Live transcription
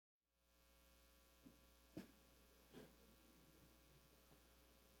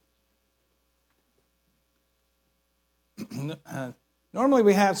Normally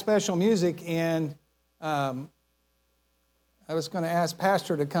we have special music, and I was going to ask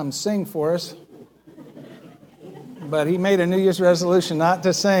Pastor to come sing for us, but he made a New Year's resolution not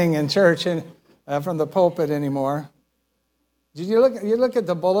to sing in church and from the pulpit anymore. Did you look at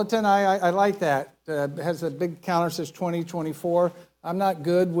the bulletin? I like that. It has a big counter that says 2024. I'm not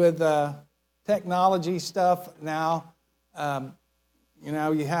good with technology stuff now.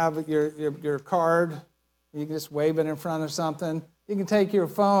 You have your card. You can just wave it in front of something. You can take your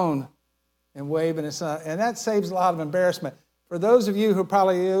phone and wave it, and that saves a lot of embarrassment. For those of you who are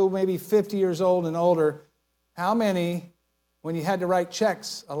probably maybe 50 years old and older, how many, when you had to write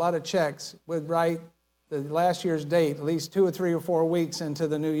checks, a lot of checks, would write the last year's date at least 2 or 3 or 4 weeks into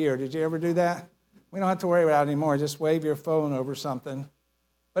the new year? Did you ever do that? We don't have to worry about it anymore. Just wave your phone over something.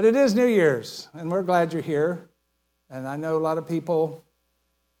 But it is New Year's, and we're glad you're here. And I know a lot of people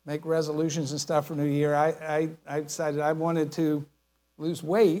make resolutions and stuff for New Year. I decided I wanted to lose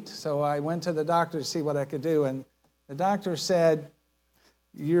weight, so I went to the doctor to see what I could do. And the doctor said,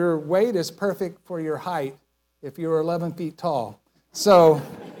 your weight is perfect for your height if you're 11 feet tall. So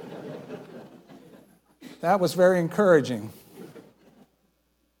that was very encouraging.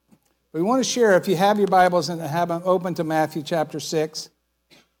 We want to share, if you have your Bibles and have them open to Matthew chapter 6.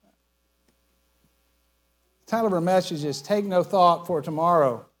 The title of our message is Take No Thought for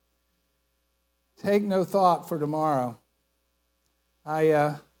Tomorrow. Take no thought for tomorrow.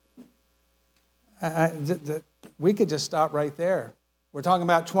 We could just stop right there. We're talking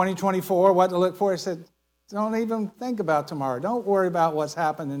about 2024, what to look for. I said, don't even think about tomorrow. Don't worry about what's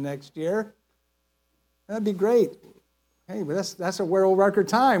happening next year. That'd be great. Hey, but that's a world record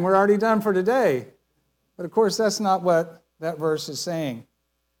time. We're already done for today. But of course, that's not what that verse is saying.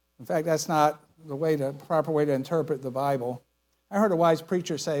 In fact, that's not the proper way to interpret the Bible. I heard a wise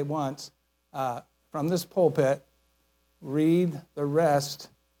preacher say once, from this pulpit, read the rest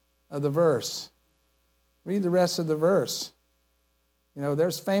of the verse. Read the rest of the verse. You know,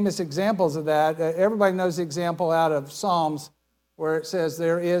 there's famous examples of that. Everybody knows the example out of Psalms where it says,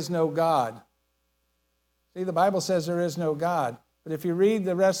 there is no God. See, the Bible says there is no God. But if you read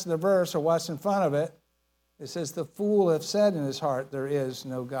the rest of the verse or what's in front of it, it says, the fool hath said in his heart, there is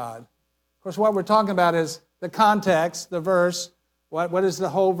no God. Of course, what we're talking about is the context, the verse. What does the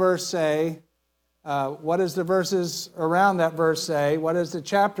whole verse say? What does the verses around that verse say? What does the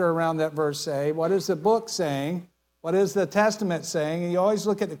chapter around that verse say? What is the book saying? What is the Testament saying? And you always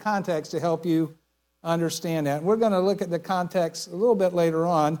look at the context to help you understand that. And we're going to look at the context a little bit later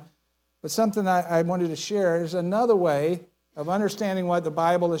on, but something I wanted to share is another way of understanding what the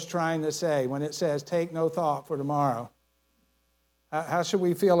Bible is trying to say when it says, take no thought for tomorrow. How should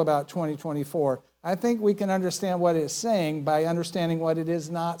we feel about 2024? I think we can understand what it's saying by understanding what it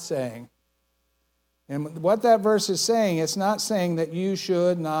is not saying. And what that verse is saying, it's not saying that you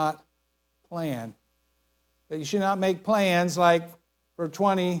should not plan. That you should not make plans like for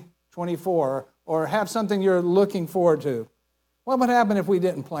 2024 or have something you're looking forward to. What would happen if we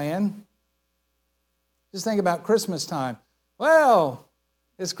didn't plan? Just think about Christmas time. Well,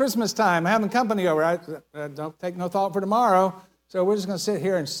 it's Christmas time. I'm having company over. I don't take no thought for tomorrow. So we're just going to sit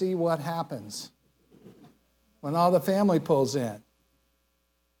here and see what happens when all the family pulls in.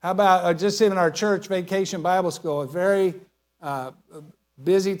 How about just even our church vacation Bible school? A very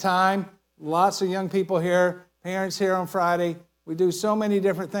busy time. Lots of young people here, parents here on Friday. We do so many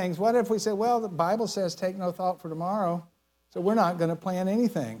different things. What if we say, well, the Bible says take no thought for tomorrow, so we're not going to plan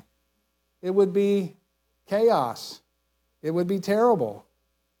anything? It would be chaos. It would be terrible.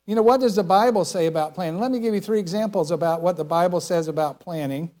 You know, what does the Bible say about planning? Let me give you 3 examples about what the Bible says about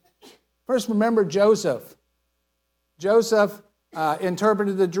planning. First, remember Joseph. Joseph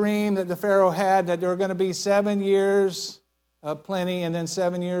interpreted the dream that the Pharaoh had that there were going to be 7 years of plenty and then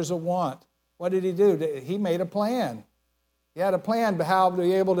 7 years of want. What did he do? He made a plan. He had a plan to how to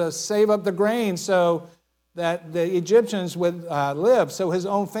be able to save up the grain so that the Egyptians would live, so his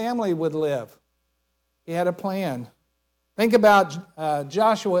own family would live. He had a plan. Think about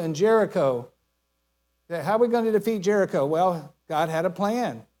Joshua and Jericho. How are we going to defeat Jericho? Well, God had a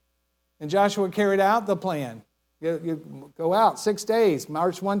plan. And Joshua carried out the plan. You go out 6 days,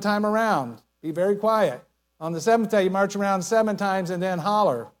 march one time around, be very quiet. On the 7th day, you march around 7 times and then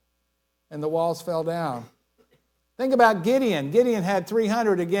holler. And the walls fell down. Think about Gideon. Gideon had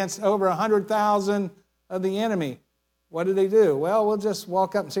 300 against over 100,000 of the enemy. What did they do? Well, we'll just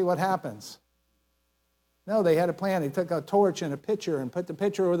walk up and see what happens. No, they had a plan. They took a torch and a pitcher and put the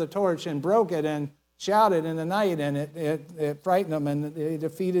pitcher over the torch and broke it and shouted in the night, and it frightened them, and they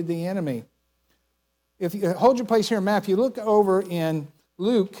defeated the enemy. If you hold your place here in Matthew, look over in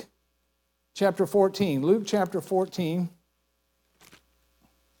Luke chapter 14. Luke chapter 14.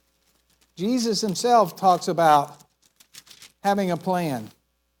 Jesus himself talks about having a plan.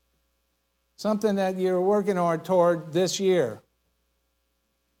 Something that you're working on toward this year.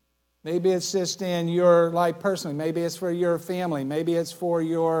 Maybe it's just in your life personally. Maybe it's for your family. Maybe it's for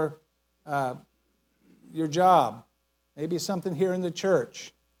your job. Maybe it's something here in the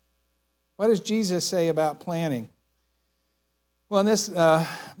church. What does Jesus say about planning? Well, in this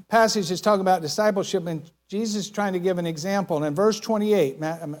passage is talking about discipleship, and Jesus is trying to give an example. And in verse 28,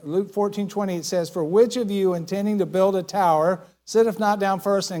 Luke 14:20, it says, "For which of you, intending to build a tower, sitteth not down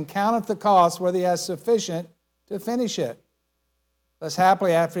first and counteth the cost, whether he has sufficient to finish it? Thus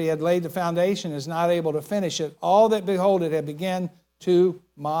happily, after he had laid the foundation, is not able to finish it. All that behold it had begun to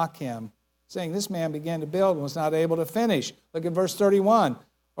mock him, saying, This man began to build and was not able to finish." Look at verse 31.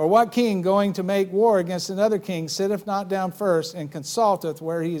 "Or what king going to make war against another king sitteth not down first and consulteth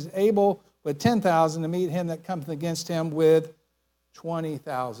where he is able with 10,000 to meet him that cometh against him with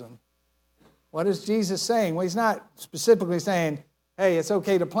 20,000. What is Jesus saying? Well, he's not specifically saying, hey, it's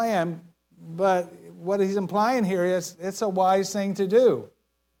okay to plan, but what he's implying here is it's a wise thing to do,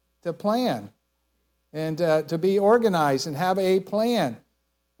 to plan, and to be organized and have a plan.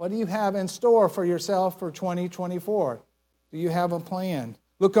 What do you have in store for yourself for 2024? Do you have a plan?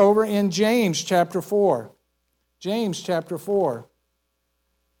 Look over in James chapter 4. James chapter 4.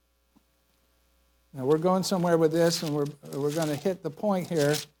 Now we're going somewhere with this, and we're going to hit the point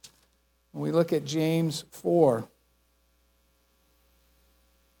here when we look at James 4.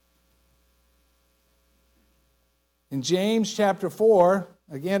 In James chapter 4,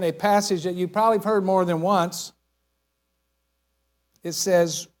 again, a passage that you've probably heard more than once, it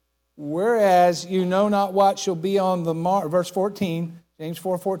says, "Whereas you know not what shall be on the morrow," verse 14, James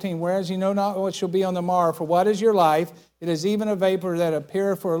 4:14, "Whereas you know not what shall be on the morrow, for what is your life? It is even a vapor that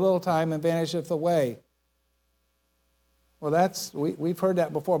appeareth for a little time and vanisheth away." Well, we've heard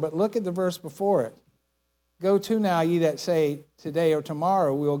that before, but look at the verse before it. "Go to now, ye that say, today or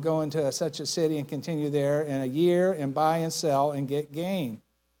tomorrow we will go into such a city and continue there in a year and buy and sell and get gain."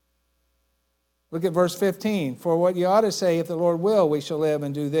 Look at verse 15. "For what ye ought to say, if the Lord will, we shall live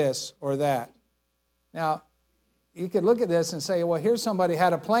and do this or that." Now, you could look at this and say, well, here's somebody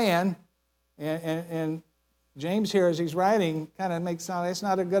had a plan, and James here, as he's writing, kind of makes it sound it's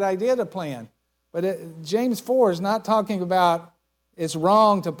not a good idea to plan. But James 4 is not talking about it's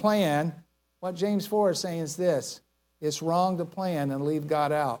wrong to plan. What James 4 is saying is this: it's wrong to plan and leave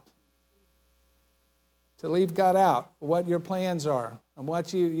God out. To leave God out, what your plans are and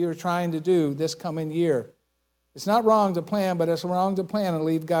what you're trying to do this coming year. It's not wrong to plan, but it's wrong to plan and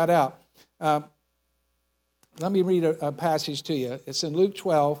leave God out. Let me read a passage to you. It's in Luke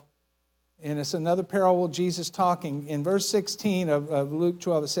 12, and it's another parable of Jesus talking. In verse 16 of Luke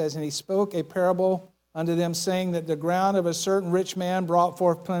 12, it says, "And he spoke a parable unto them, saying that the ground of a certain rich man brought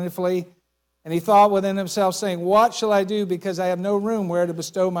forth plentifully. And he thought within himself, saying, What shall I do, because I have no room where to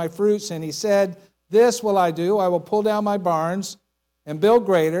bestow my fruits? And he said, This will I do, I will pull down my barns and build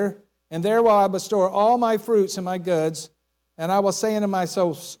greater, and there will I bestow all my fruits and my goods. And I will say unto my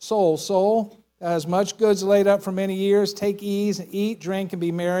soul, Soul, as much goods laid up for many years, take ease, and eat, drink, and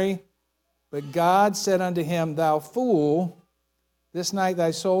be merry. But God said unto him, Thou fool, this night thy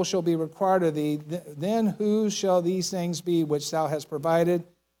soul shall be required of thee. Then whose shall these things be which thou hast provided? He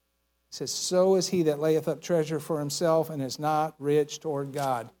says, So is he that layeth up treasure for himself and is not rich toward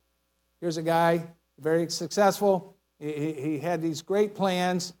God." Here's a guy, very successful. He had these great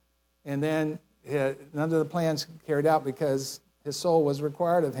plans, and then none of the plans carried out because his soul was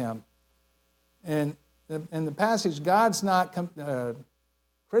required of him. And in the passage, God's not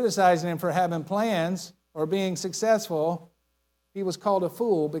criticizing him for having plans or being successful. He was called a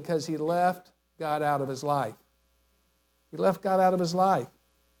fool because he left God out of his life. He left God out of his life.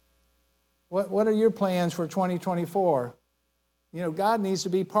 What are your plans for 2024? You know, God needs to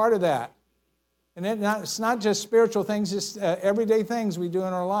be part of that. And it's not just spiritual things, just everyday things we do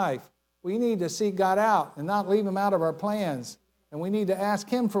in our life. We need to seek God out and not leave him out of our plans. And we need to ask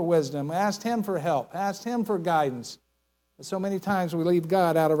him for wisdom, ask him for help, ask him for guidance. But so many times we leave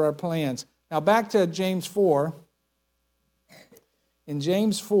God out of our plans. Now back to James 4. In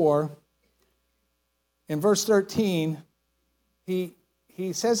James 4, in verse 13, he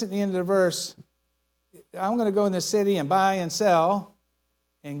says at the end of the verse, I'm going to go in the city and buy and sell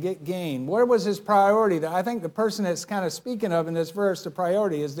and get gain. Where was his priority? I think the person that's kind of speaking of in this verse, the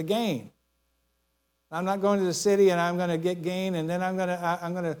priority is the gain. I'm not going to the city and I'm going to get gain, and then I'm going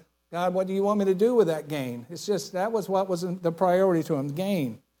to, God, what do you want me to do with that gain? It's just, that was what was the priority to him,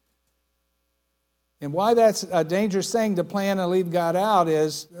 gain. And why that's a dangerous thing to plan and leave God out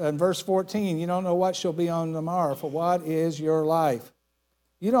is, in verse 14, you don't know what shall be on the morrow, for what is your life?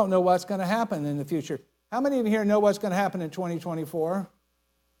 You don't know what's going to happen in the future. How many of you here know what's going to happen in 2024?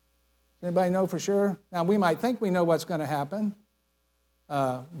 Anybody know for sure? Now, we might think we know what's going to happen,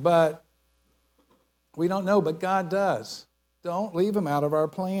 but we don't know, but God does. Don't leave Him out of our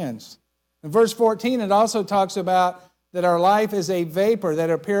plans. In verse 14, it also talks about that our life is a vapor that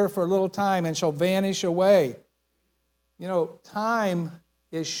appear for a little time and shall vanish away. You know, time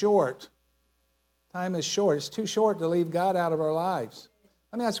is short. Time is short. It's too short to leave God out of our lives.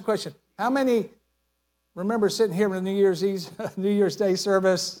 Let me ask you a question. How many remember sitting here in the New Year's Day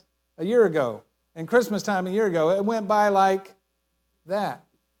service a year ago, and Christmas time a year ago? It went by like that.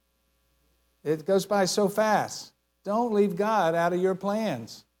 It goes by so fast. Don't leave God out of your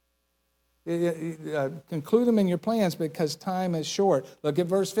plans. Conclude them in your plans because time is short. Look at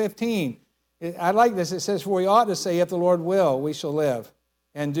verse 15. I like this. It says, for we ought to say, if the Lord will, we shall live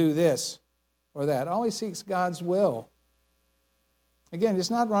and do this or that. Always seeks God's will. Again,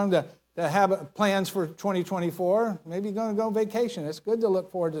 it's not wrong to have plans for 2024. Maybe you're going to go on vacation. It's good to look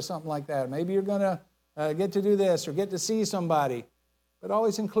forward to something like that. Maybe you're going to get to do this or get to see somebody. But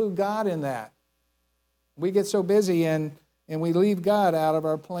always include God in that. We get so busy and we leave God out of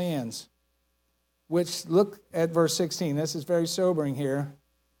our plans. Which, look at verse 16. This is very sobering here.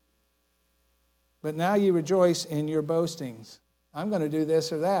 But now you rejoice in your boastings. I'm going to do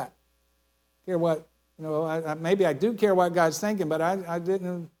this or that. Care what, maybe I do care what God's thinking, but I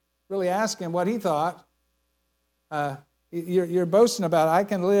didn't really ask Him what He thought. You're boasting about, I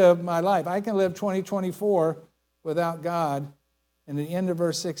can live my life. I can live 2024 without God. And at the end of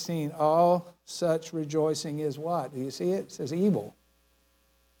verse 16, all such rejoicing is what? Do you see it? It says evil.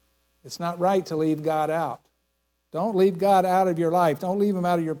 It's not right to leave God out. Don't leave God out of your life. Don't leave Him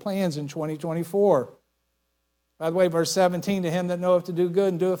out of your plans in 2024. By the way, verse 17, to him that knoweth to do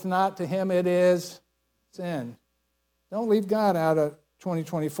good and doeth not, to him it is sin. Don't leave God out of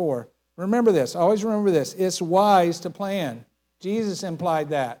 2024. Remember this. Always remember this. It's wise to plan. Jesus implied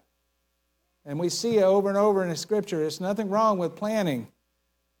that. And we see it over and over in the Scripture. There's nothing wrong with planning,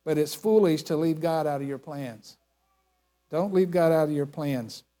 but it's foolish to leave God out of your plans. Don't leave God out of your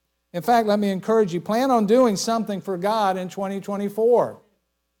plans. In fact, let me encourage you, plan on doing something for God in 2024.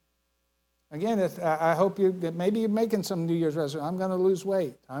 Again, I hope maybe you're making some New Year's resolution. I'm going to lose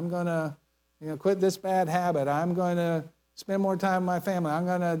weight. I'm going to quit this bad habit. I'm going to spend more time with my family. I'm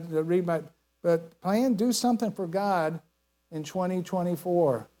going to read my... But do something for God in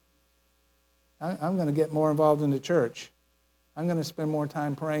 2024. I'm going to get more involved in the church. I'm going to spend more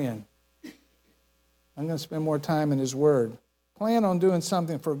time praying. I'm going to spend more time in His Word. Plan on doing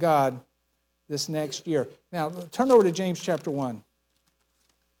something for God this next year. Now, turn over to James chapter 1.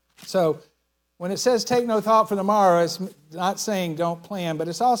 So, when it says take no thought for tomorrow, it's not saying don't plan, but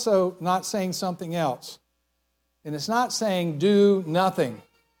it's also not saying something else. And it's not saying do nothing.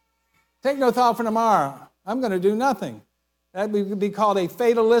 Take no thought for tomorrow. I'm going to do nothing. That would be called a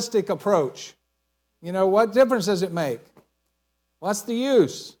fatalistic approach. What difference does it make? What's the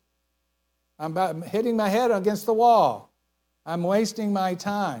use? I'm hitting my head against the wall. I'm wasting my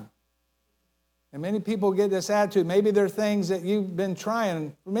time. And many people get this attitude. Maybe there are things that you've been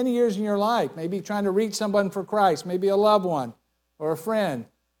trying for many years in your life. Maybe trying to reach someone for Christ. Maybe a loved one or a friend.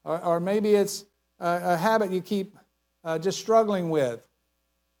 Or maybe it's a habit you keep just struggling with.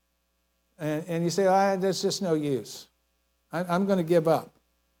 And you say, there's just no use. I'm going to give up.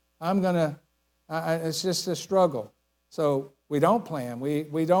 It's just a struggle. So we don't plan.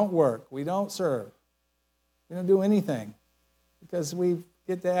 We don't work. We don't serve. We don't do anything. Because we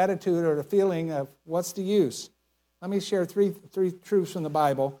get the attitude or the feeling of what's the use. Let me share three truths from the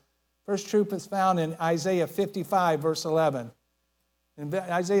Bible. First truth is found in Isaiah 55, verse 11. In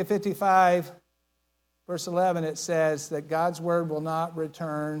Isaiah 55, verse 11, it says that God's word will not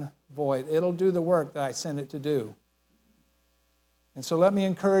return void. It'll do the work that I sent it to do. And so let me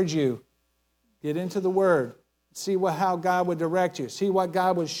encourage you, get into the Word, see how God would direct you, see what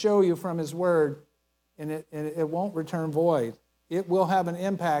God would show you from His Word, and it won't return void. It will have an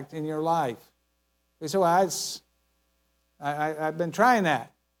impact in your life. So I've been trying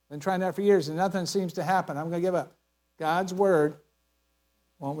that. I've been trying that for years, and nothing seems to happen. I'm going to give up. God's Word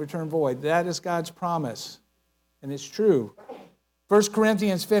won't return void. That is God's promise, and it's true. 1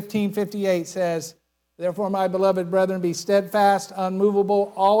 Corinthians 15:58 says, therefore, my beloved brethren, be steadfast,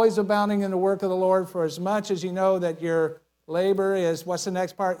 unmovable, always abounding in the work of the Lord, for as much as you know that your labor is, what's the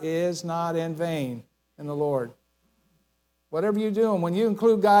next part? Is not in vain in the Lord. Whatever you're doing, when you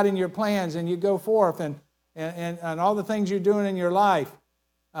include God in your plans and you go forth and all the things you're doing in your life,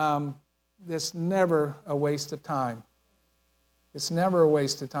 it's never a waste of time. It's never a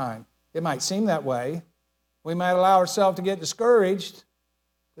waste of time. It might seem that way. We might allow ourselves to get discouraged,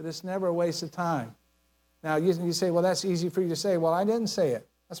 but it's never a waste of time. Now, you say, well, that's easy for you to say. Well, I didn't say it.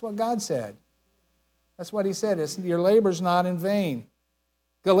 That's what God said. That's what he said. Your labor's not in vain.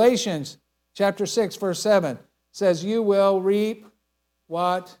 Galatians chapter 6, verse 7 says, you will reap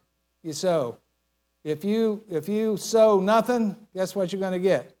what you sow. If you sow nothing, guess what you're going to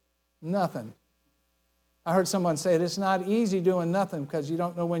get? Nothing. I heard someone say it's not easy doing nothing because you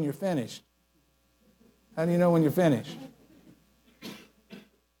don't know when you're finished. How do you know when you're finished?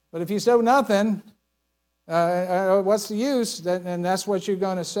 But if you sow nothing, what's the use? And that's what you're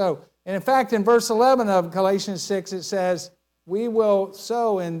going to sow. And in fact, in verse 11 of Galatians 6, it says, we will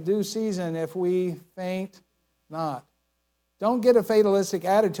sow in due season if we faint not. Don't get a fatalistic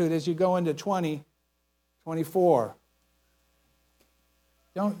attitude as you go into 2024.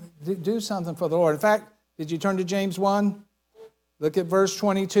 Don't do something for the Lord. In fact, did you turn to James 1? Look at verse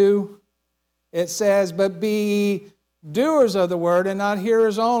 22. It says, but be doers of the word and not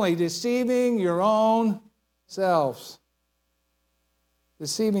hearers only, deceiving your own selves.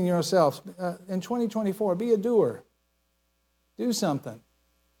 Deceiving yourselves. In 2024, be a doer. Do something.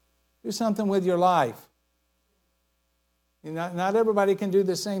 Do something with your life. Not everybody can do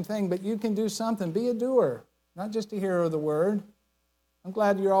the same thing, but you can do something. Be a doer, not just a hearer of the word. I'm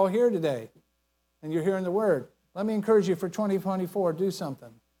glad you're all here today and you're hearing the word. Let me encourage you for 2024, do something.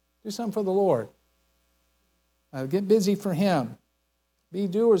 Do something for the Lord. Get busy for him. Be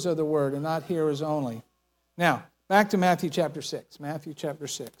doers of the word and not hearers only. Now, back to Matthew chapter 6. Matthew chapter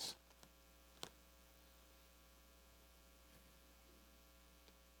 6.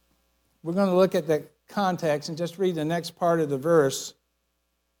 We're going to look at the context and just read the next part of the verse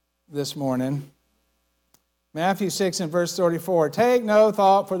this morning. Matthew 6 and verse 34. Take no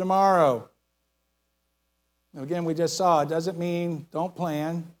thought for tomorrow. Again, we just saw it doesn't mean don't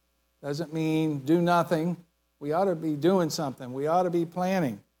plan. Doesn't mean do nothing. We ought to be doing something. We ought to be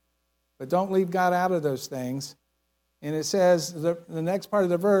planning. But don't leave God out of those things. And it says, the next part of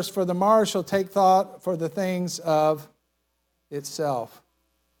the verse, for the morrow shall take thought for the things of itself.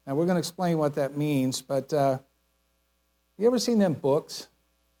 Now, we're going to explain what that means, but you ever seen them books?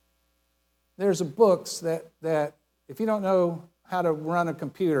 There's books that if you don't know how to run a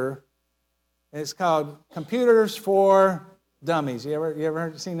computer, it's called Computers for Dummies. You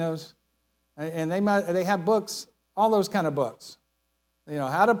ever seen those? And they have books, all those kind of books.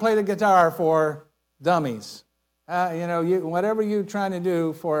 How to play the guitar for dummies. Whatever you're trying to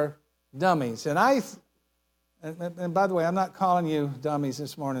do for dummies. And by the way, I'm not calling you dummies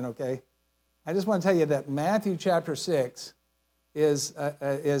this morning, okay? I just want to tell you that Matthew chapter 6 is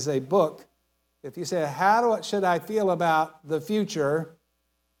a book. If you say, should I feel about the future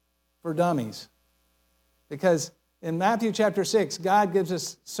for dummies? Because in Matthew chapter 6, God gives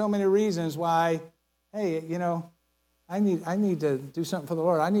us so many reasons why, hey, I need to do something for the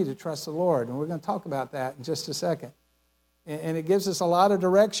Lord. I need to trust the Lord. And we're going to talk about that in just a second. And it gives us a lot of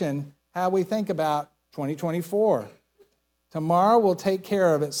direction how we think about 2024. Tomorrow will take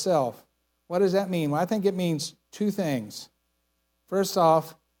care of itself. What does that mean? Well, I think it means two things. First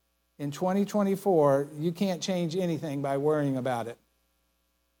off, in 2024, you can't change anything by worrying about it.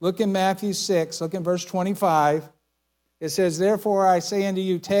 Look in Matthew 6, look in verse 25. It says, therefore I say unto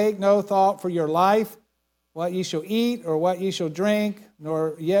you, take no thought for your life, what ye shall eat or what ye shall drink,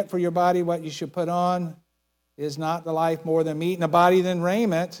 nor yet for your body what ye shall put on. Is not the life more than meat, and the body than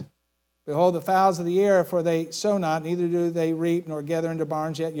raiment? Behold the fowls of the air, for they sow not, neither do they reap, nor gather into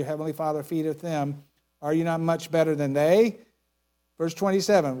barns, yet your heavenly Father feedeth them. Are you not much better than they? Verse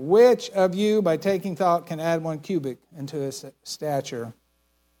 27, which of you by taking thought can add 1 cubit into his stature?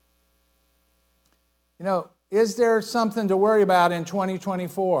 Is there something to worry about in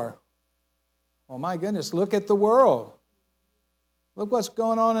 2024? Well, my goodness, look at the world. Look what's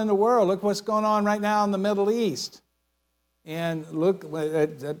going on in the world. Look what's going on right now in the Middle East. And look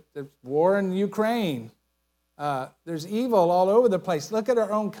at the war in Ukraine. There's evil all over the place. Look at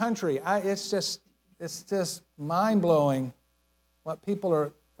our own country. It's just mind-blowing what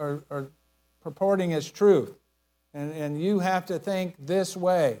people are purporting as truth. And you have to think this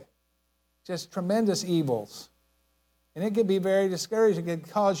way. Just tremendous evils. And it could be very discouraging. It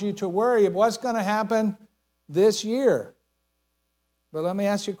could cause you to worry of what's going to happen this year. But let me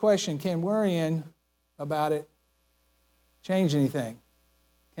ask you a question. Can worrying about it change anything?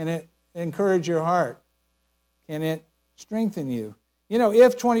 Can it encourage your heart? Can it strengthen you?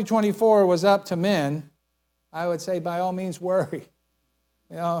 If 2024 was up to men, I would say by all means worry.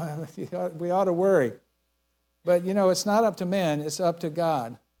 We ought to worry. But it's not up to men, it's up to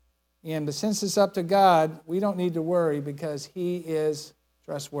God. But since it's up to God, we don't need to worry because He is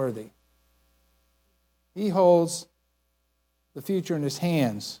trustworthy. He holds the future in his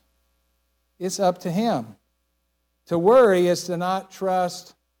hands. It's up to him. To worry is to not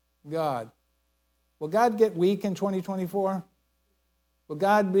trust God. Will God get weak in 2024? Will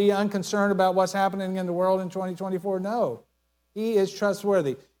God be unconcerned about what's happening in the world in 2024? No. He is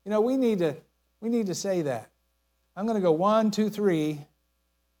trustworthy. We need to say that. I'm going to go 1, 2, 3,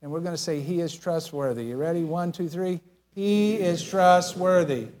 and we're going to say he is trustworthy. You ready? 1, 2, 3. He is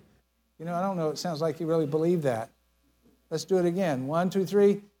trustworthy. I don't know. It sounds like you really believe that. Let's do it again. 1, 2,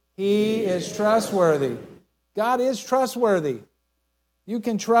 3. He is trustworthy. God is trustworthy. You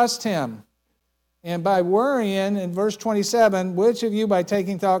can trust him. And by worrying, in verse 27, which of you by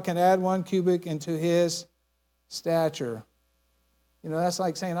taking thought can add 1 cubit into his stature? That's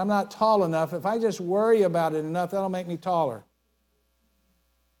like saying, I'm not tall enough. If I just worry about it enough, that'll make me taller.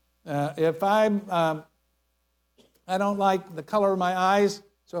 If I don't like the color of my eyes,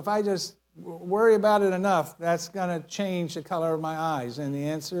 so if I just worry about it enough, that's going to change the color of my eyes. And the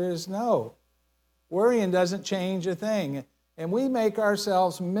answer is no. Worrying doesn't change a thing. And we make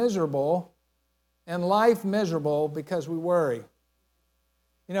ourselves miserable and life miserable because we worry.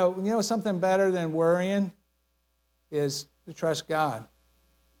 Something better than worrying is to trust God.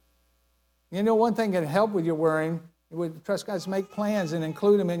 One thing that can help with your worrying, you would trust God, is make plans and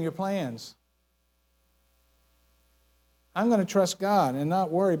include them in your plans. I'm going to trust God and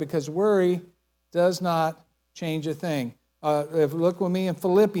not worry, because worry does not change a thing. Look with me in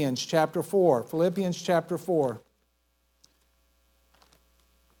Philippians chapter 4. Philippians chapter 4.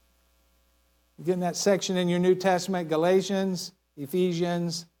 You're getting that section in your New Testament, Galatians,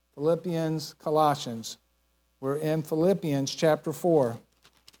 Ephesians, Philippians, Colossians. We're in Philippians chapter 4.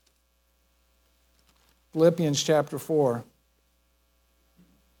 Philippians chapter 4.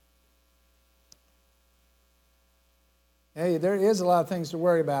 Hey, there is a lot of things to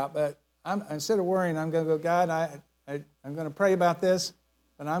worry about, but instead of worrying, I'm going to go, God, I'm going to pray about this,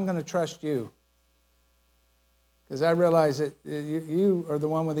 but I'm going to trust you. Because I realize that you are the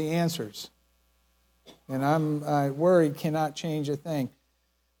one with the answers. And I worry cannot change a thing.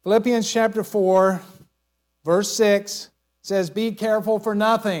 Philippians chapter 4, verse 6 says, be careful for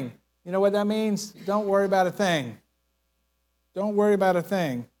nothing. You know what that means? Don't worry about a thing. Don't worry about a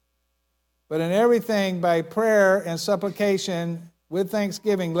thing. But in everything, by prayer and supplication, with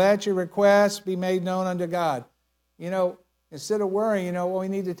thanksgiving, let your requests be made known unto God. Instead of worrying, we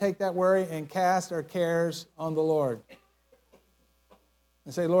need to take that worry and cast our cares on the Lord.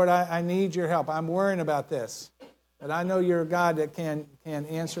 And say, Lord, I need your help. I'm worrying about this. But I know you're a God that can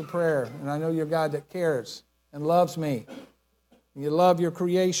answer prayer. And I know you're a God that cares and loves me. You love your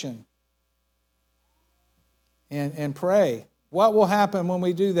creation. And pray. What will happen when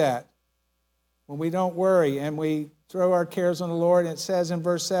we do that? When we don't worry and we throw our cares on the Lord. And it says in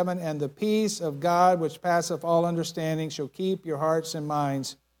verse 7, and the peace of God which passeth all understanding shall keep your hearts and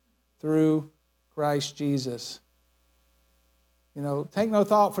minds through Christ Jesus. Take no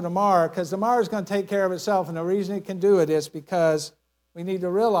thought for tomorrow, because tomorrow is going to take care of itself. And the reason it can do it is because we need to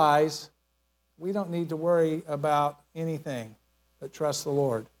realize we don't need to worry about anything but trust the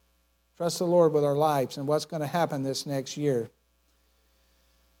Lord. Trust the Lord with our lives and what's going to happen this next year.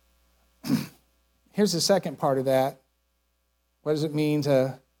 Here's the second part of that. What does it mean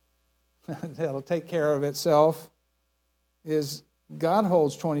to that'll take care of itself? Is God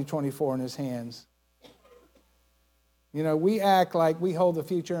holds 2024 in his hands. We act like we hold the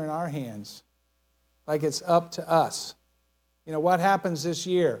future in our hands, like it's up to us. What happens this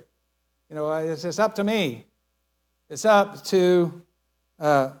year? It's up to me. It's up to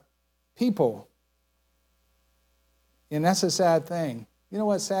people. And that's a sad thing. You know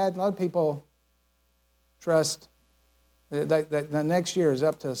what's sad? A lot of people trust that the next year is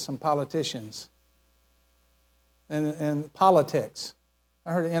up to some politicians and politics.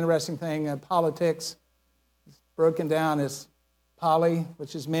 I heard an interesting thing. Politics is broken down as poly,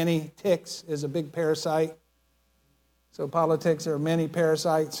 which is many. Ticks is a big parasite. So politics are many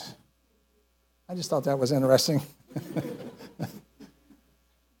parasites. I just thought that was interesting.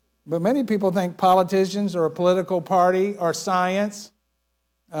 But many people think politicians or a political party or science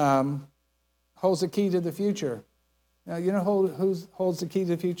holds the key to the future. Now, who holds the key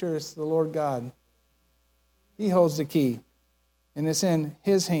to the future? It's the Lord God. He holds the key, and it's in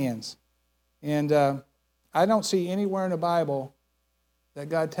his hands. And I don't see anywhere in the Bible that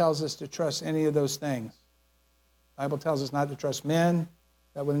God tells us to trust any of those things. The Bible tells us not to trust men.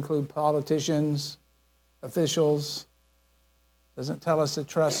 That would include politicians, officials. Doesn't tell us to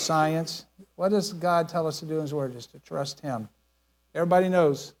trust science. What does God tell us to do in his word? Is to trust him. Everybody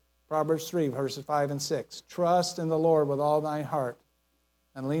knows Proverbs 3, verses 5 and 6. Trust in the Lord with all thine heart,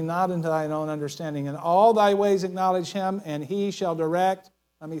 and lean not into thine own understanding. In all thy ways acknowledge him, and he shall direct.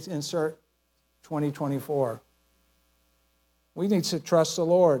 Let me insert 2024. We need to trust the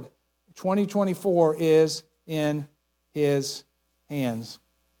Lord. 2024 is in his hands.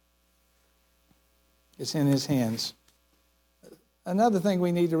 It's in his hands. Another thing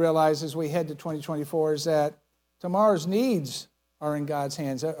we need to realize as we head to 2024 is that tomorrow's needs are in God's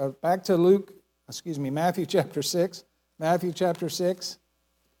hands. Back to Matthew chapter 6. Matthew chapter 6.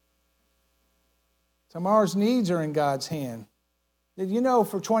 Tomorrow's needs are in God's hand. Did you know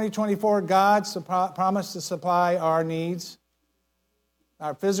for 2024, God promised to supply our needs?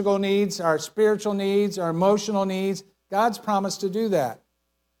 Our physical needs, our spiritual needs, our emotional needs. God's promised to do that.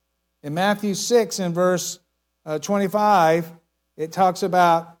 In Matthew 6 in verse 25, it talks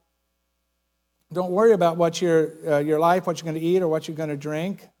about, don't worry about what your life, what you're going to eat or what you're going to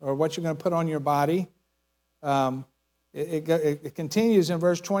drink or what you're going to put on your body. It continues in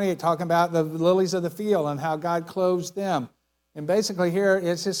verse 28 talking about the lilies of the field and how God clothes them. And basically here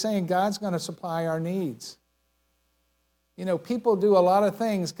it's just saying God's going to supply our needs. You know, people do a lot of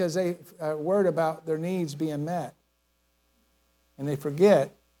things because they are worried about their needs being met. And they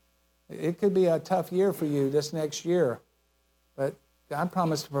forget it could be a tough year for you this next year. But God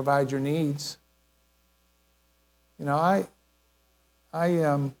promised to provide your needs. You know,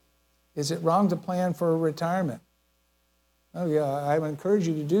 is it wrong to plan for retirement? Oh yeah, I would encourage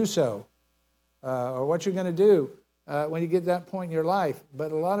you to do so. Or what you're going to do when you get to that point in your life.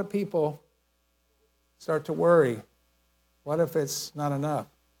 But a lot of people start to worry. What if it's not enough?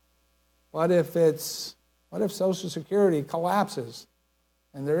 What if Social Security collapses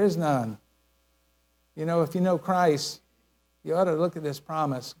and there is none? You know, if you know Christ, you ought to look at this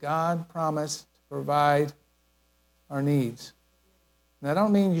promise. God promised to provide our needs. Now, I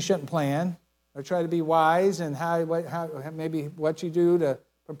don't mean you shouldn't plan or try to be wise and how maybe what you do to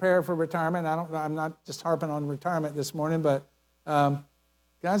prepare for retirement. I'm not just harping on retirement this morning, but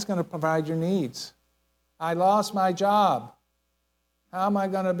God's going to provide your needs. I lost my job. How am I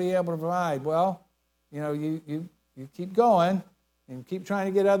going to be able to provide? Well, you know, you keep going and keep trying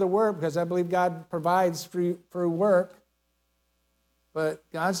to get other work because I believe God provides through work. But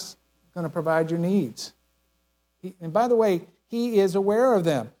God's going to provide your needs. And by the way, he is aware of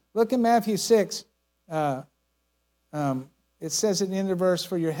them. Look in Matthew 6. It says at the end of the verse,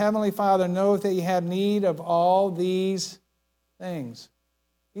 for your heavenly Father knoweth that you have need of all these things.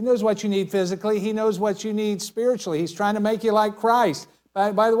 He knows what you need physically. He knows what you need spiritually. He's trying to make you like Christ.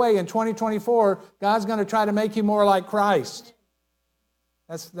 By the way, in 2024, God's going to try to make you more like Christ.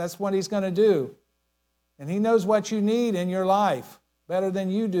 That's what he's going to do. And he knows what you need in your life better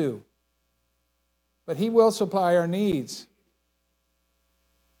than you do. But he will supply our needs.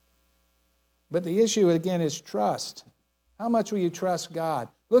 But the issue, again, is trust. How much will you trust God?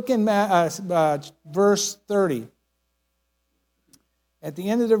 Look in verse 30. At the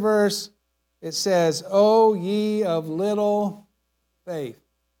end of the verse, it says, O ye of little faith.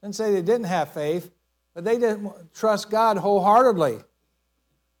 It doesn't say they didn't have faith, but they didn't trust God wholeheartedly.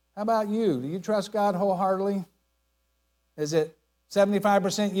 How about you? Do you trust God wholeheartedly? Is it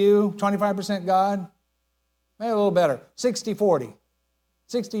 75% you, 25% God? Maybe a little better. 60-40.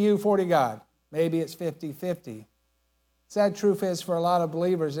 60 you, 40 God. Maybe it's 50-50. Sad truth is, for a lot of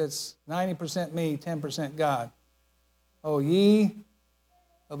believers, it's 90% me, 10% God. O ye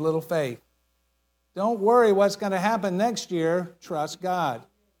of little faith. Don't worry what's going to happen next year. Trust God.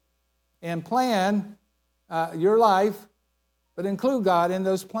 And plan your life, but include God in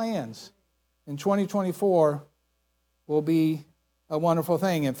those plans. In 2024 will be a wonderful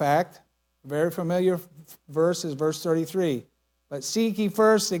thing. In fact, a very familiar verse is verse 33. But seek ye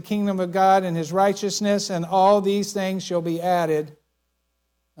first the kingdom of God and his righteousness, and all these things shall be added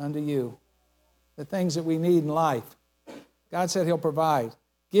unto you. The things that we need in life. God said he'll provide.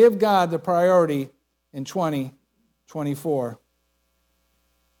 Give God the priority in 2024.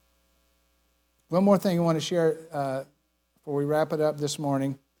 One more thing I want to share before we wrap it up this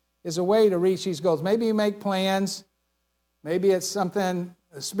morning is a way to reach these goals. Maybe you make plans. Maybe it's something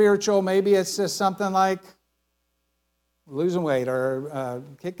spiritual. Maybe it's just something like losing weight or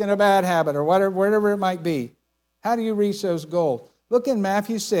kicking a bad habit or whatever it might be. How do you reach those goals? Look in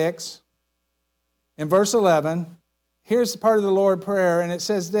Matthew 6 in verse 11. Here's the part of the Lord's Prayer, and it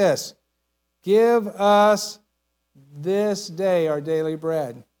says this, give us this day our daily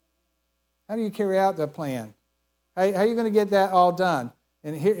bread. How do you carry out that plan? How are you going to get that all done?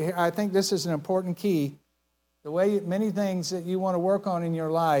 And here, I think this is an important key. The way many things that you want to work on in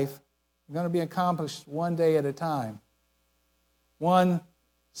your life are going to be accomplished one day at a time. One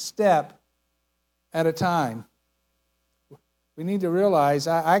step at a time. We need to realize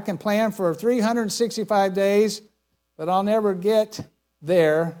I can plan for 365 days, but I'll never get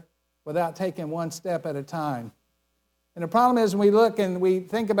there without taking one step at a time. And the problem is when we look and we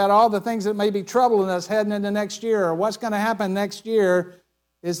think about all the things that may be troubling us heading into next year or what's going to happen next year,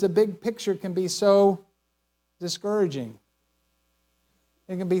 is the big picture can be so discouraging.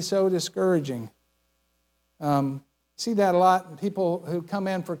 It can be so discouraging. See that a lot in people who come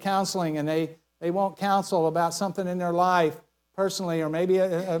in for counseling and they won't counsel about something in their life personally or maybe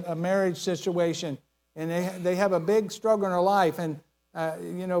a marriage situation, and they have a big struggle in their life, and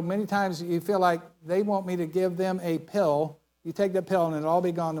many times you feel like they want me to give them a pill. You take the pill and it'll all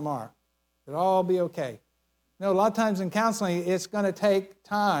be gone tomorrow. It'll all be okay. No, a lot of times in counseling, it's going to take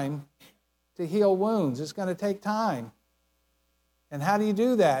time to heal wounds. It's going to take time. And how do you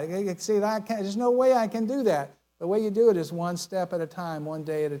do that? You see, there's no way I can do that. The way you do it is one step at a time, one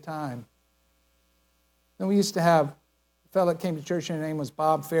day at a time. Then we used to have a fellow that came to church, and his name was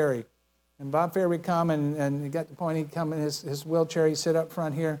Bob Ferry. And Bob Ferry would come, and he got to the point he'd come in his wheelchair, he'd sit up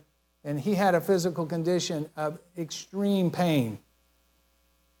front here, and he had a physical condition of extreme pain,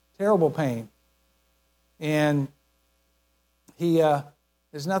 terrible pain. And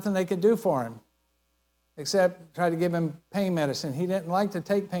there's nothing they could do for him except try to give him pain medicine. He didn't like to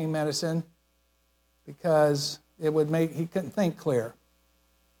take pain medicine because he couldn't think clear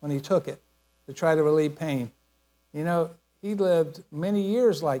when he took it to try to relieve pain. He lived many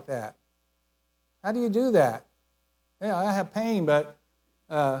years like that. How do you do that? Yeah, I have pain, but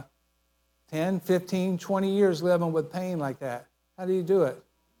 10, 15, 20 years living with pain like that. How do you do it?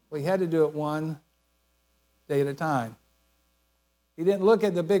 Well, he had to do it one day at a time. He didn't look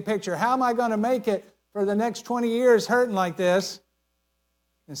at the big picture. How am I going to make it for the next 20 years hurting like this?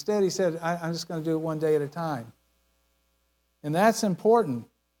 Instead, he said, I'm just going to do it one day at a time. And that's important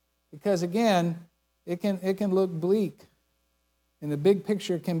because, again, it can look bleak. And the big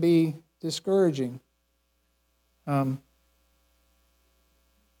picture can be discouraging.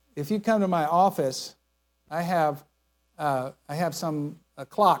 If you come to my office, I have some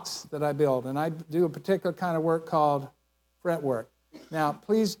clocks that I build, and I do a particular kind of work called fret work. Now,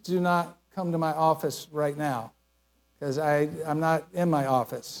 please do not come to my office right now, because I'm not in my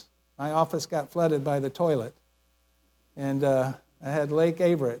office. My office got flooded by the toilet, and I had Lake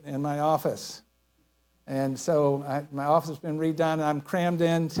Averett in my office. And so my office has been redone, and I'm crammed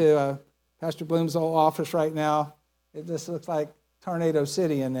into Pastor Bloom's old office right now. It just looks like Tornado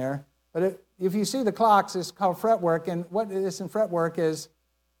City in there. But if you see the clocks, it's called fretwork, and what it is in fretwork is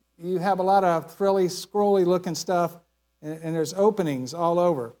you have a lot of frilly, scrolly looking stuff, and there's openings all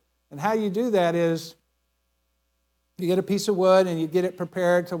over. And how you do that is you get a piece of wood and you get it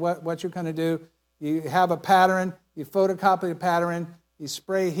prepared to what you're going to do. You have a pattern, you photocopy the pattern, you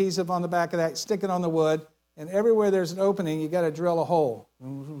spray adhesive on the back of that, stick it on the wood, and everywhere there's an opening, you got to drill a hole.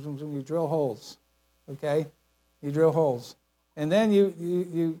 You drill holes, okay? You drill holes. And then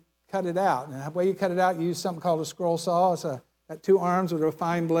you cut it out. And the way you cut it out, you use something called a scroll saw. It's got two arms with a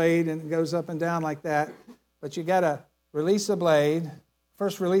fine blade, and it goes up and down like that. But you got to release the blade.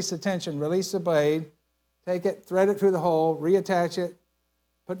 First, release the tension. Release the blade. Take it, thread it through the hole, reattach it,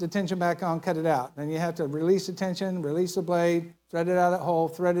 put the tension back on, cut it out. Then you have to release the tension, release the blade, thread it out of that hole,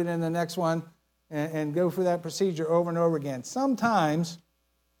 thread it in the next one, and go through that procedure over and over again. Sometimes,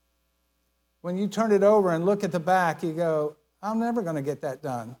 when you turn it over and look at the back, you go, I'm never going to get that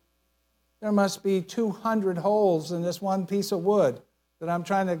done. There must be 200 holes in this one piece of wood that I'm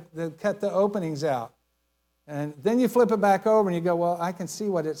trying to cut the openings out. And then you flip it back over and you go, well, I can see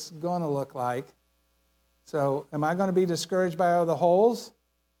what it's going to look like. So am I going to be discouraged by all the holes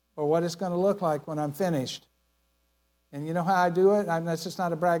or what it's going to look like when I'm finished? And you know how I do it? That's just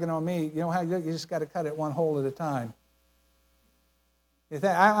not a bragging on me. You know how you do it? You just got to cut it one hole at a time.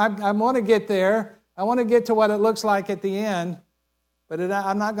 I want to get there. I want to get to what it looks like at the end, but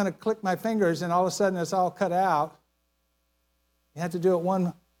I'm not going to click my fingers and all of a sudden it's all cut out. You have to do it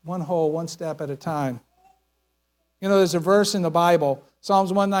one hole, one step at a time. There's a verse in the Bible,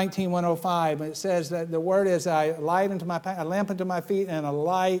 Psalms 119, 105, and it says that the word is a lamp unto my feet and a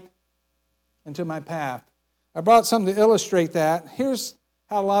light unto my path. I brought something to illustrate that. Here's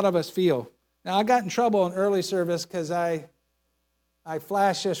how a lot of us feel. Now, I got in trouble in early service because I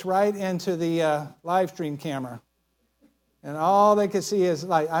flashed this right into the live stream camera. And all they could see is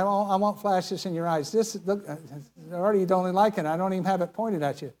light. I won't flash this in your eyes. Look, already you don't like it. I don't even have it pointed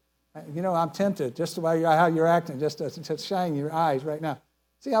at you. I'm tempted just by how you're acting, just to shine your eyes right now.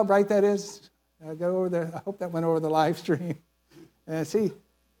 See how bright that is? Go over there. I hope that went over the live stream. And see,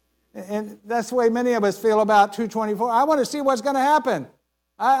 and that's the way many of us feel about 224. I want to see what's going to happen.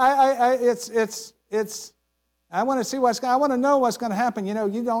 I want to know what's going to happen. You know,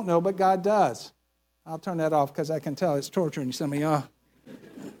 you don't know, but God does. I'll turn that off because I can tell it's torturing some of y'all.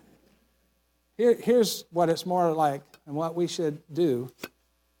 Here's what it's more like and what we should do.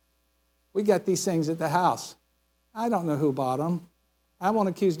 We got these things at the house. I don't know who bought them. I won't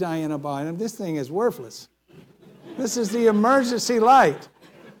accuse Diana of buying them. This thing is worthless. This is the emergency light.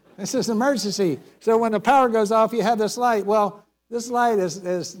 This is emergency. So when the power goes off, you have this light. Well, this light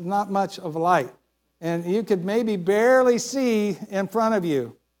is not much of a light. And you could maybe barely see in front of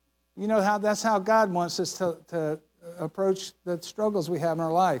you. You know how that's how God wants us to approach the struggles we have in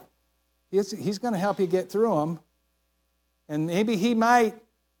our life. He's going to help you get through them. And maybe He might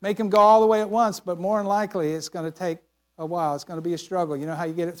make them go all the way at once, but more than likely it's going to take a while. It's going to be a struggle. You know how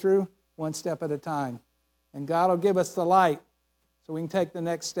you get it through? One step at a time. And God will give us the light so we can take the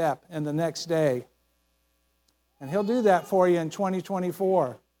next step and the next day. And He'll do that for you in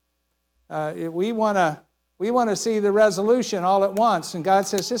 2024. We want to see the resolution all at once. And God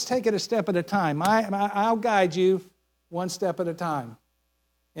says, just take it a step at a time. I'll guide you one step at a time.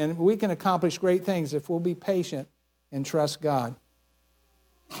 And we can accomplish great things if we'll be patient and trust God.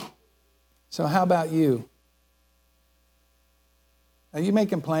 So how about you? Are you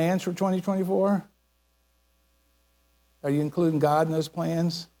making plans for 2024? Are you including God in those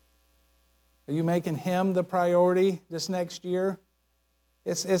plans? Are you making Him the priority this next year?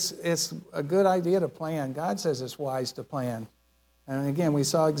 It's a good idea to plan. God says it's wise to plan. And again, we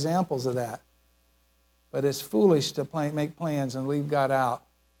saw examples of that. But it's foolish to make plans and leave God out.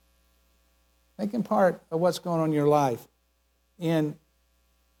 Make Him part of what's going on in your life. And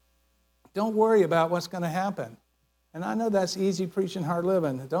don't worry about what's going to happen. And I know that's easy preaching, hard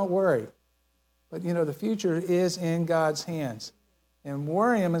living. Don't worry. But you know, the future is in God's hands. And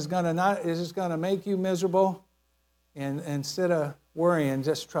worrying is just going to make you miserable. And instead of worrying,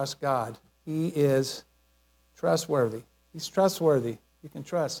 just trust God. He is trustworthy. He's trustworthy. You can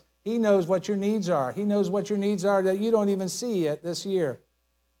trust. He knows what your needs are. He knows what your needs are that you don't even see yet this year.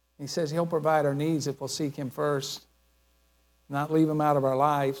 He says He'll provide our needs if we'll seek Him first. Not leave Him out of our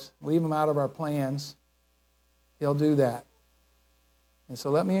lives. Leave Him out of our plans. He'll do that. And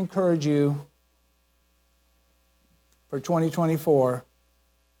so let me encourage you for 2024,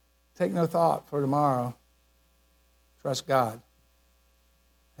 take no thought for tomorrow. Trust God.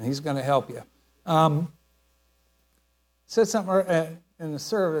 And He's going to help you. Said something in the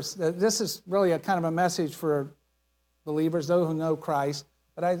service that this is really a kind of a message for believers, those who know Christ.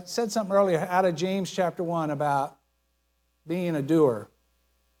 But I said something earlier out of James chapter 1 about being a doer.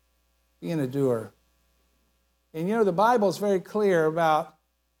 Being a doer. And you know, the Bible is very clear about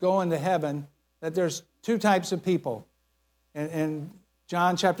going to heaven, that there's two types of people. And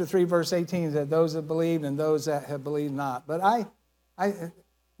John chapter 3, verse 18, that those that believed and those that have believed not. But I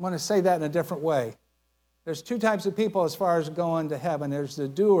want to say that in a different way. There's two types of people as far as going to heaven. There's the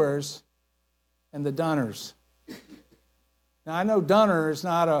doers and the doners. Now, I know donor is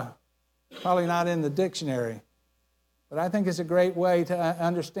probably not in the dictionary, but I think it's a great way to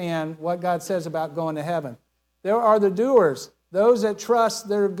understand what God says about going to heaven. There are the doers, those that trust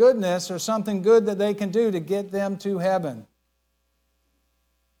their goodness or something good that they can do to get them to heaven.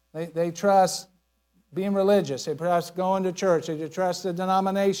 They trust being religious. They trust going to church. They trust the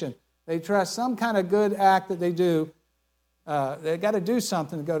denomination. They trust some kind of good act that they do. They've got to do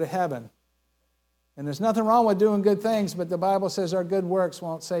something to go to heaven. And there's nothing wrong with doing good things, but the Bible says our good works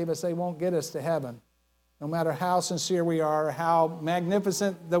won't save us. They won't get us to heaven, no matter how sincere we are or how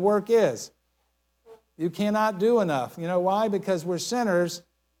magnificent the work is. You cannot do enough. You know why? Because we're sinners,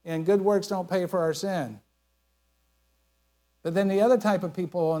 and good works don't pay for our sin. But then the other type of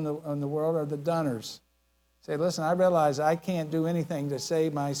people in the world are the doners. Say, listen, I realize I can't do anything to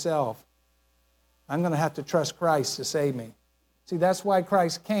save myself. I'm going to have to trust Christ to save me. See, that's why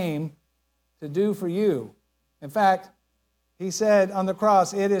Christ came to do for you. In fact, He said on the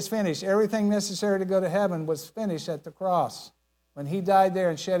cross, it is finished. Everything necessary to go to heaven was finished at the cross when He died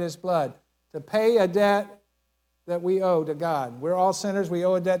there and shed His blood to pay a debt that we owe to God. We're all sinners. We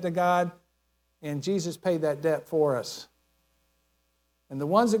owe a debt to God, and Jesus paid that debt for us. And the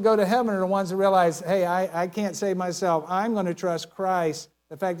ones that go to heaven are the ones that realize, hey, I can't save myself. I'm going to trust Christ,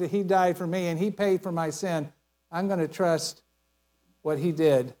 the fact that He died for me and He paid for my sin. I'm going to trust what He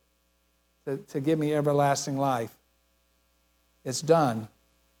did to give me everlasting life. It's done.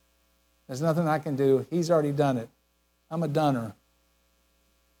 There's nothing I can do. He's already done it. I'm a doner.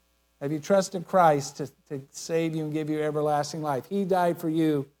 Have you trusted Christ to save you and give you everlasting life? He died for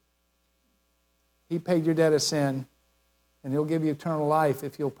you. He paid your debt of sin. And He'll give you eternal life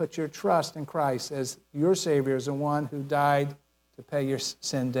if you'll put your trust in Christ as your Savior, as the one who died to pay your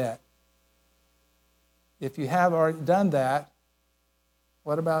sin debt. if you have already done that,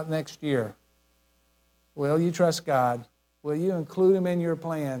 what about next year? Will you trust God? Will you include Him in your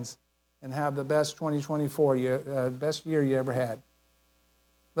plans and have the best 2024, best year you ever had?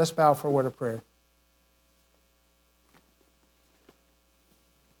 Let's bow for a word of prayer.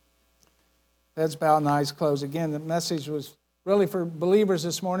 Heads bowed and eyes closed. Again, the message was really for believers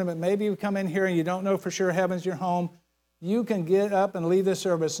this morning, but maybe you come in here and you don't know for sure heaven's your home. You can get up and leave the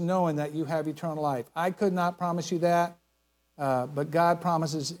service knowing that you have eternal life. I could not promise you that, but God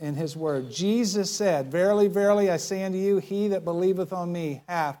promises in His Word. Jesus said, "Verily, verily, I say unto you, he that believeth on me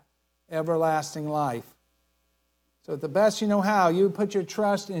hath everlasting life." So at the best you know how, you put your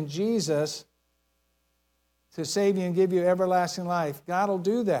trust in Jesus to save you and give you everlasting life. God will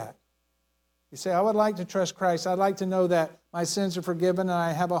do that. You say, I would like to trust Christ. I'd like to know that my sins are forgiven and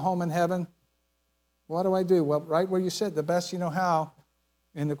I have a home in heaven. What do I do? Well, right where you sit, the best you know how,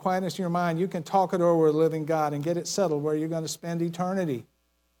 in the quietness of your mind, you can talk it over with the living God and get it settled where you're going to spend eternity.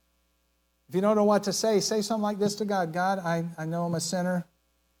 If you don't know what to say something like this to God. God, I know I'm a sinner,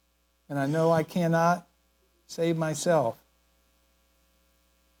 and I know I cannot save myself.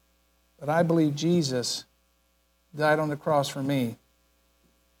 But I believe Jesus died on the cross for me,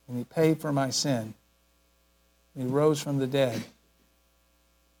 and He paid for my sin. He rose from the dead.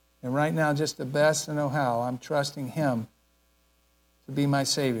 And right now, just the best I know how, I'm trusting Him to be my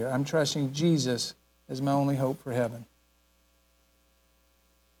Savior. I'm trusting Jesus as my only hope for heaven.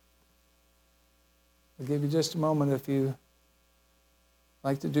 I'll give you just a moment if you'd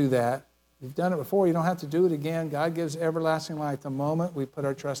like to do that. If you've done it before, you don't have to do it again. God gives everlasting life the moment we put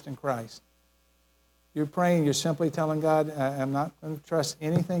our trust in Christ. You're praying, you're simply telling God, I'm not going to trust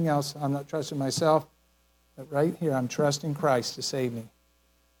anything else. I'm not trusting myself. But right here, I'm trusting Christ to save me.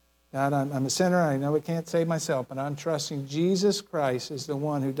 God, I'm a sinner. I know I can't save myself, but I'm trusting Jesus Christ as the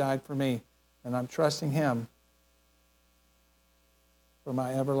one who died for me. And I'm trusting Him for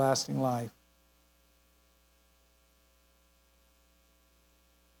my everlasting life.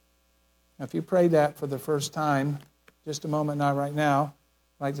 Now, if you prayed that for the first time, just a moment, not right now,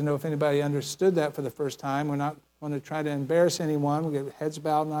 I'd like to know if anybody understood that for the first time. We're not going to try to embarrass anyone. We get heads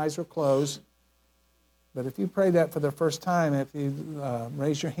bowed and eyes are closed. But if you prayed that for the first time, if you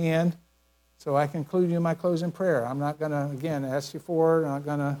raise your hand, so I can include you in my closing prayer. I'm not going to, again, ask you for it. I'm not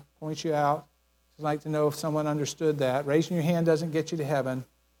going to point you out. I'd like to know if someone understood that. Raising your hand doesn't get you to heaven,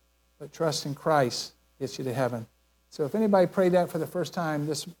 but trust in Christ gets you to heaven. So if anybody prayed that for the first time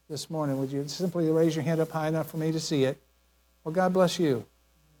this morning, would you simply raise your hand up high enough for me to see it? Well, God bless you.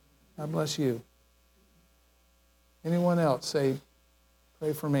 God bless you. Anyone else say,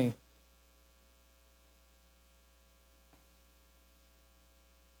 pray for me.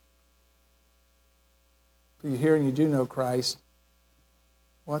 If you're here and you do know Christ,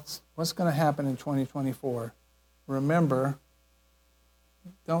 what's going to happen in 2024? Remember,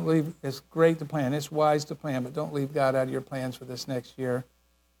 don't leave. It's great to plan. It's wise to plan, but don't leave God out of your plans for this next year.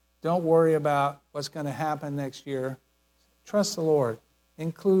 Don't worry about what's going to happen next year. Trust the Lord.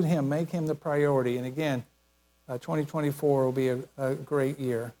 Include Him. Make Him the priority. And again, 2024 will be a great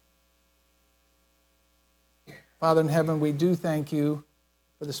year. Father in heaven, we do thank You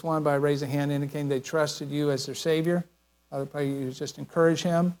for this one by raising a hand indicating they trusted You as their Savior. I pray You just encourage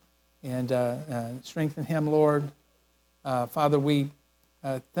him and strengthen him, Lord. Father, we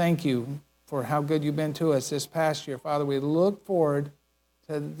thank You for how good You've been to us this past year. Father, we look forward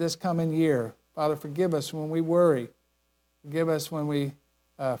to this coming year. Father, forgive us when we worry. Forgive us when we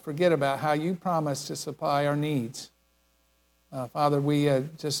forget about how You promised to supply our needs. Father, we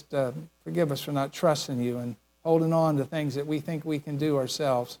just forgive us for not trusting You and holding on to things that we think we can do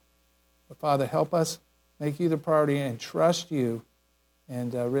ourselves. But Father, help us make You the priority and trust You,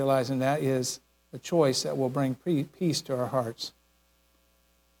 and realizing that is a choice that will bring peace to our hearts.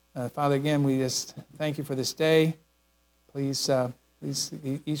 Father, again, we just thank You for this day. Please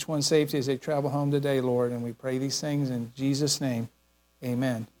each one safety as they travel home today, Lord, and we pray these things in Jesus' name.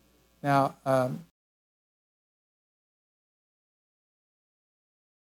 Amen. Now,